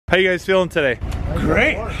How you guys feeling today?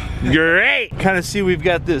 Great. Great. Kind of see we've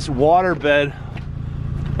got this water bed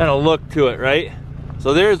and a look to it, right?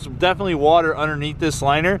 So there's definitely water underneath this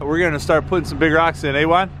liner. We're gonna start putting some big rocks in, eh,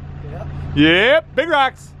 Juan? Yep. Yep, big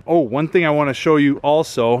rocks. Oh, one thing I want to show you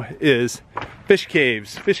also is fish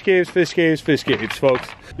caves. Fish caves, fish caves, fish caves, folks.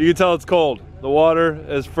 You can tell it's cold. The water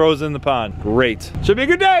is frozen in the pond. Great. Should be a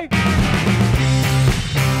good day.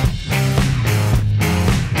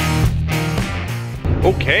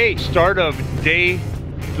 Okay, start of day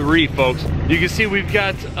 3, folks. You can see we've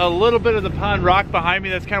got a little bit of the pond rock behind me.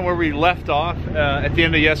 That's kind of where we left off at the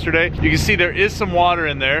end of yesterday. You can see there is some water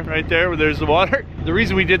in there, right there where there's the water. The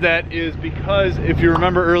reason we did that is because if you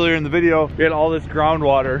remember earlier in the video, we had all this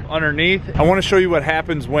groundwater underneath. I want to show you what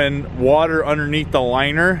happens when water underneath the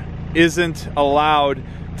liner isn't allowed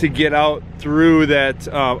to get out through that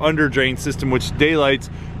under drain system, which daylights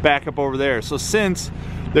back up over there. So since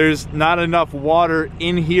there's not enough water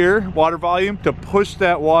in here, water volume, to push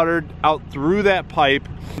that water out through that pipe,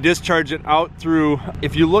 discharge it out through.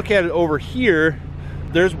 If you look at it over here,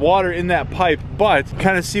 there's water in that pipe, but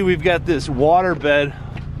kind of see we've got this water bed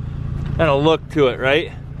and a look to it,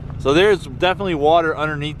 right? So there's definitely water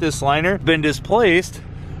underneath this liner, been displaced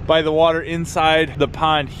by the water inside the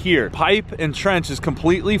pond here. Pipe and trench is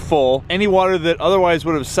completely full. Any water that otherwise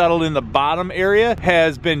would have settled in the bottom area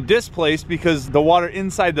has been displaced because the water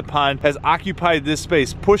inside the pond has occupied this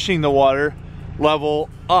space, pushing the water level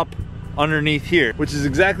up underneath here, which is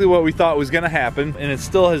exactly what we thought was going to happen, and it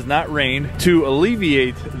still has not rained. To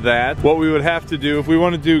alleviate that, what we would have to do if we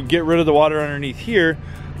wanted to get rid of the water underneath here,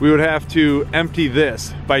 we would have to empty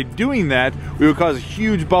this. By doing that, we would cause a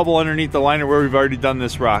huge bubble underneath the liner where we've already done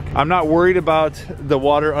this rock. I'm not worried about the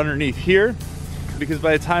water underneath here because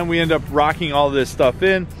by the time we end up rocking all this stuff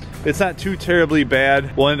in, it's not too terribly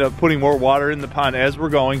bad. We'll end up putting more water in the pond as we're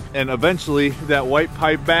going, and eventually that white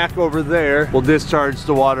pipe back over there will discharge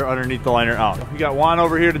the water underneath the liner out. We got Juan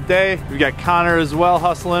over here today. We got Connor as well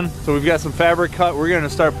hustling. So we've got some fabric cut. We're gonna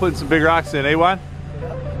start putting some big rocks in, eh, Juan?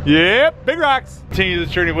 Yep, big rocks. Continue this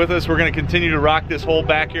journey with us. We're gonna continue to rock this whole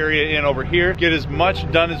back area in over here, get as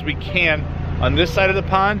much done as we can on this side of the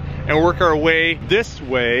pond, and work our way this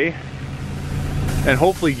way, and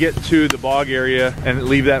hopefully get to the bog area and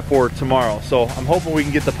leave that for tomorrow. So I'm hoping we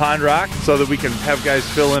can get the pond rocked so that we can have guys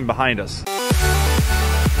fill in behind us.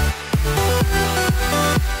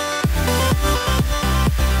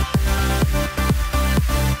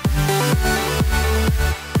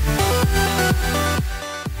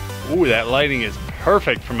 Ooh, that lighting is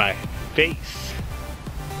perfect for my face.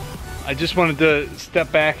 I just wanted to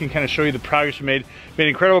step back and kind of show you the progress we made. Made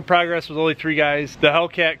incredible progress with only 3 guys. The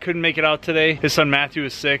Hellcat couldn't make it out today. His son Matthew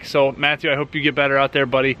is sick. So Matthew, I hope you get better out there,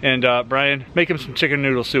 buddy. And Brian, make him some chicken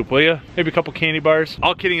noodle soup, will you? Maybe a couple candy bars.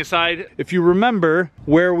 All kidding aside, if you remember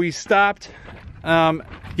where we stopped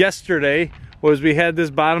yesterday was we had this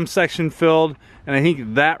bottom section filled, and I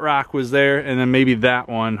think that rock was there, and then maybe that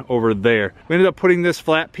one over there. We ended up putting this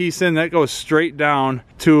flat piece in that goes straight down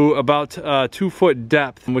to about 2 foot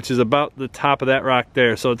depth, which is about the top of that rock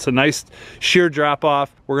there. So it's a nice sheer drop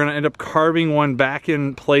off. We're gonna end up carving one back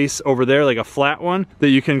in place over there, like a flat one that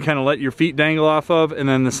you can kind of let your feet dangle off of, and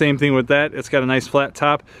then the same thing with that. It's got a nice flat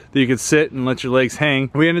top that you can sit and let your legs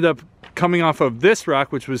hang. We ended up coming off of this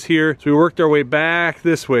rock, which was here, so we worked our way back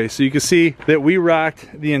this way. So you can see that we rocked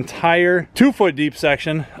the entire 2 foot deep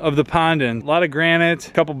section of the pond in. A lot of granite,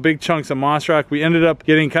 a couple big chunks of moss rock. We ended up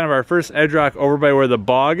getting kind of our first edge rock over by where the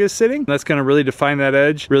bog is sitting. That's gonna really define that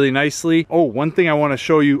edge really nicely. Oh, one thing I wanna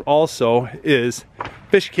show you also is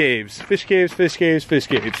fish caves. Fish caves, fish caves, fish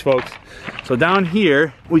caves, folks. So down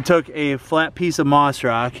here, we took a flat piece of moss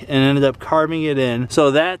rock and ended up carving it in.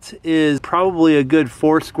 So that is probably a good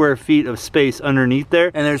 4 square feet of space underneath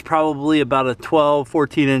there. And there's probably about a 12,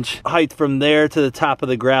 14 inch height from there to the top of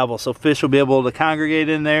the gravel. So fish will be able to congregate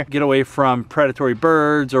in there, get away from predatory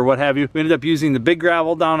birds or what have you. We ended up using the big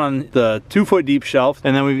gravel down on the 2 foot deep shelf.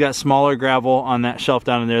 And then we've got smaller gravel on that shelf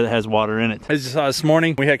down in there that has water in it. As you saw this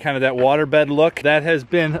morning, we had kind of that water bed look. That has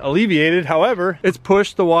been alleviated. However, it's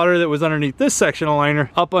pushed the water that was underneath this section of liner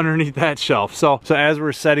up underneath that shelf. So as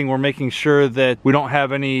we're setting, we're making sure that we don't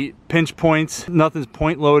have any pinch points, nothing's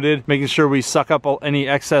point loaded, making sure we suck up any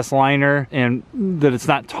excess liner and that it's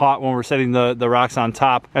not taut when we're setting the rocks on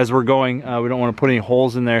top as we're going. We don't want to put any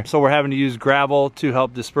holes in there. So we're having to use gravel to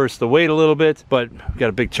help disperse the weight a little bit, but we've got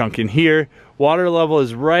a big chunk in here. Water level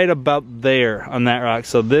is right about there on that rock.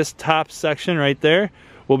 So this top section right there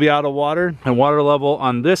will be out of water, and water level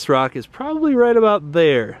on this rock is probably right about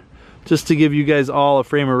there. just to give you guys all a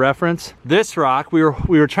frame of reference. This rock, we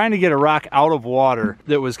were trying to get a rock out of water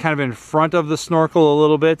that was kind of in front of the snorkel a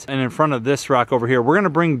little bit and in front of this rock over here. We're gonna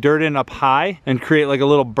bring dirt in up high and create like a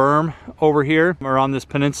little berm over here around this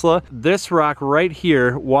peninsula. This rock right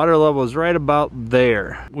here, water level is right about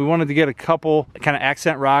there. We wanted to get a couple kind of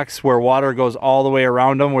accent rocks where water goes all the way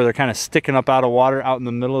around them, where they're kind of sticking up out of water out in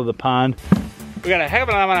the middle of the pond. We got a heck of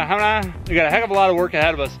a lot of work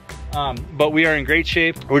ahead of us. But we are in great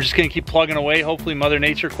shape. We're just gonna keep plugging away. Hopefully Mother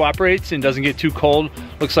Nature cooperates and doesn't get too cold.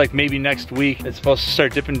 Looks like maybe next week it's supposed to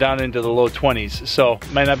start dipping down into the low 20s. So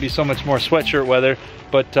might not be so much more sweatshirt weather,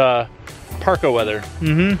 but parka weather.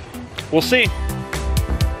 We'll see.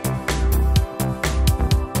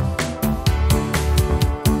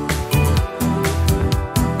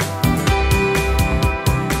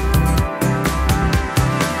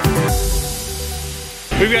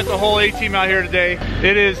 We've got the whole A-team out here today.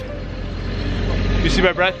 It is, you see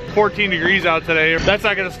my breath? 14 degrees out today. That's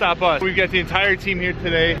not gonna stop us. We've got the entire team here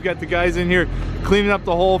today. We've got the guys in here cleaning up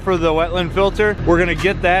the hole for the wetland filter. We're gonna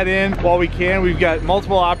get that in while we can. We've got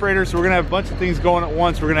multiple operators, so we're gonna have a bunch of things going at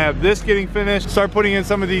once. We're gonna have this getting finished, start putting in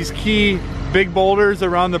some of these key big boulders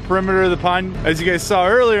around the perimeter of the pond. As you guys saw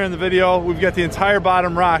earlier in the video, we've got the entire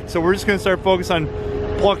bottom rock, so we're just gonna start focusing on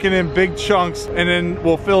plucking in big chunks, and then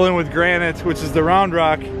we'll fill in with granite, which is the round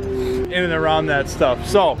rock, in and around that stuff.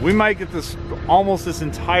 So we might get this almost this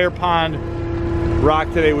entire pond rock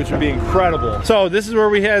today, which would be incredible. So this is where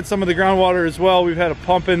we had some of the groundwater as well. We've had a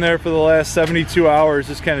pump in there for the last 72 hours,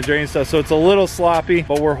 just kind of drain stuff. So it's a little sloppy,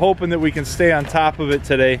 but we're hoping that we can stay on top of it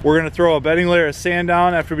today. We're gonna throw a bedding layer of sand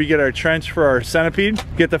down after we get our trench for our centipede,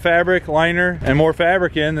 get the fabric, liner, and more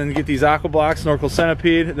fabric in, then get these aqua blocks, snorkel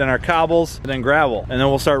centipede, then our cobbles, and then gravel. And then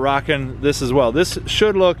we'll start rocking this as well. This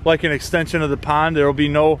should look like an extension of the pond. There will be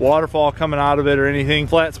no waterfall coming out of it or anything.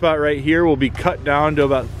 Flat spot right here will be cut down to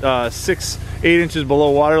about 6-8 inches below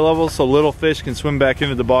water level, so little fish can swim back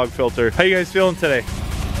into the bog filter. How you guys feeling today?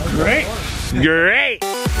 Great. Great.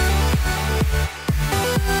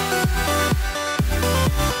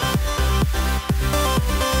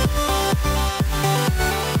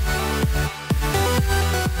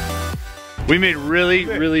 We made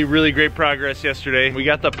really great progress yesterday. We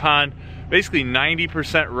got the pond basically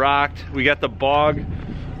 90% rocked. We got the bog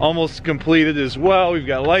almost completed as well. We've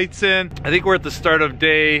got lights in. I think we're at the start of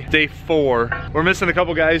day 4. We're missing a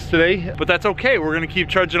couple guys today, but that's okay. We're gonna keep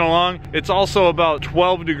trudging along. It's also about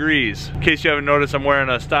 12 degrees. In case you haven't noticed, I'm wearing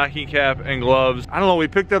a stocking cap and gloves. I don't know, we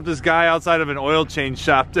picked up this guy outside of an oil change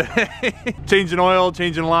shop today. Changing oil,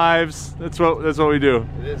 changing lives. That's what we do.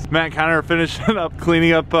 It is. Matt and Connor are finishing up,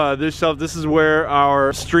 cleaning up this shelf. This is where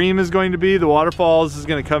our stream is going to be. The waterfalls is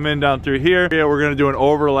gonna come in down through here. Yeah, we're gonna do an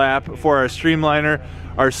overlap for our streamliner.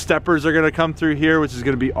 Our steppers are gonna come through here, which is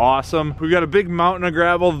gonna be awesome. We've got a big mountain of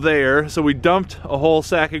gravel there, so we dumped a whole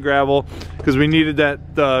sack of gravel because we needed that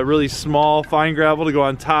really small, fine gravel to go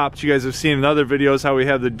on top. You guys have seen in other videos how we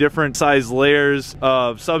have the different size layers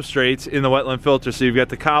of substrates in the wetland filter. So you've got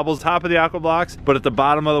the cobbles, top of the aqua blocks, but at the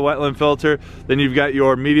bottom of the wetland filter, then you've got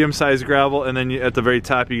your medium-sized gravel, and then at the very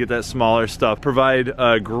top you get that smaller stuff. Provide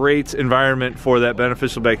a great environment for that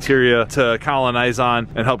beneficial bacteria to colonize on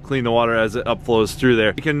and help clean the water as it upflows through there.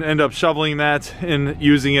 You can end up shoveling that and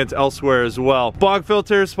using it elsewhere as well. Bog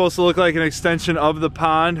filter is supposed to look like an extension of the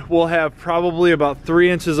pond. We'll have probably about 3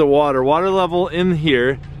 inches of water. Water level in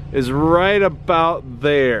here is right about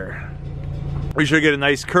there. We should get a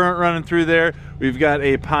nice current running through there. We've got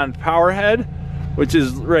a pond power head, which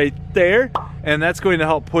is right there, and that's going to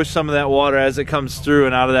help push some of that water as it comes through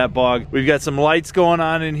and out of that bog. We've got some lights going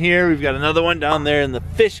on in here. We've got another one down there in the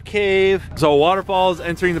fish cave. So waterfalls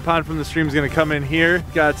entering the pond from the stream is going to come in here.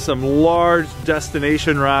 Got some large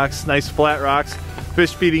destination rocks, nice flat rocks,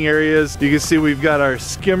 fish feeding areas. You can see we've got our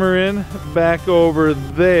skimmer in back over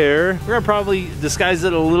there. We're gonna probably disguise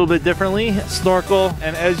it a little bit differently. Snorkel,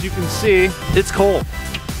 and as you can see, it's cold.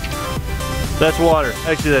 That's water.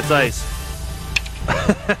 Actually, that's ice.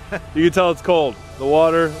 You can tell it's cold. The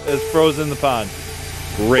water is frozen in the pond.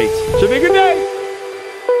 Great. Should be a good day.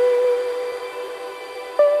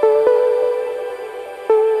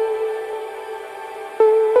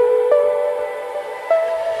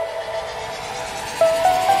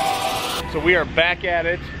 So we are back at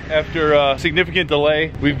it after a significant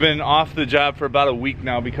delay. We've been off the job for about a week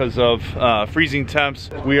now because of freezing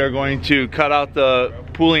temps. We are going to cut out the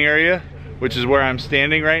pooling area, which is where I'm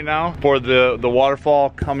standing right now, for the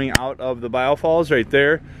waterfall coming out of the biofalls right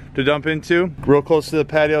there to dump into. Real close to the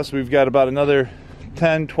patio, so we've got about another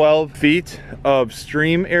 10, 12 feet of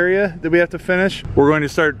stream area that we have to finish. We're going to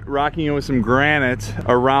start rocking it with some granite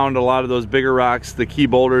around a lot of those bigger rocks, the key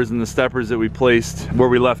boulders and the steppers that we placed where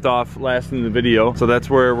we left off last in the video. So that's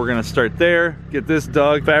where we're gonna start there, get this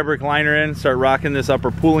dug, fabric liner in, start rocking this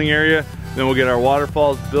upper pooling area. Then we'll get our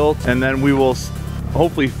waterfalls built, and then we will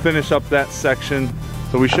hopefully finish up that section.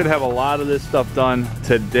 So we should have a lot of this stuff done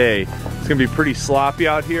today. It's gonna be pretty sloppy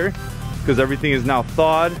out here because everything is now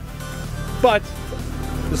thawed, but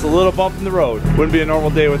just a little bump in the road. Wouldn't be a normal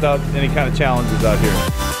day without any kind of challenges out here.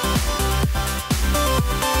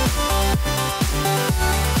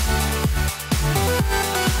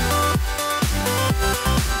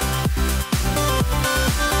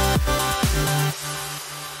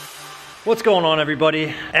 What's going on,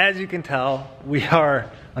 everybody? As you can tell, we are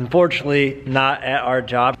unfortunately not at our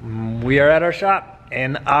job. We are at our shop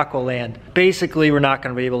in Aqualand. Basically, we're not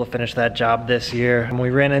gonna be able to finish that job this year. And we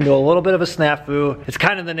ran into a little bit of a snafu. It's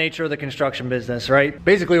kind of the nature of the construction business, right?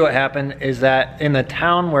 Basically what happened is that in the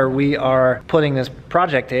town where we are putting this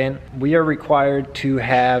project in, we are required to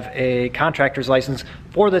have a contractor's license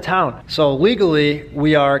for the town. So legally,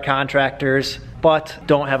 we are contractors, but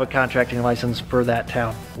don't have a contracting license for that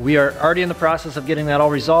town. We are already in the process of getting that all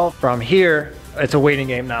resolved. From here, it's a waiting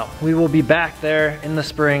game now. We will be back there in the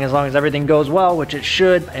spring as long as everything goes well, which it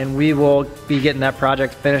should, and we will be getting that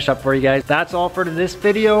project finished up for you guys. That's all for this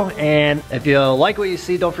video, and if you like what you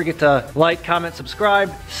see, don't forget to like, comment,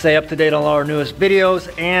 subscribe, stay up to date on all our newest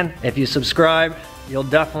videos, and if you subscribe, you'll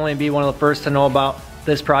definitely be one of the first to know about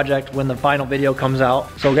this project when the final video comes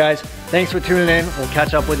out. So guys, thanks for tuning in. We'll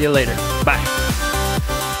catch up with you later. Bye.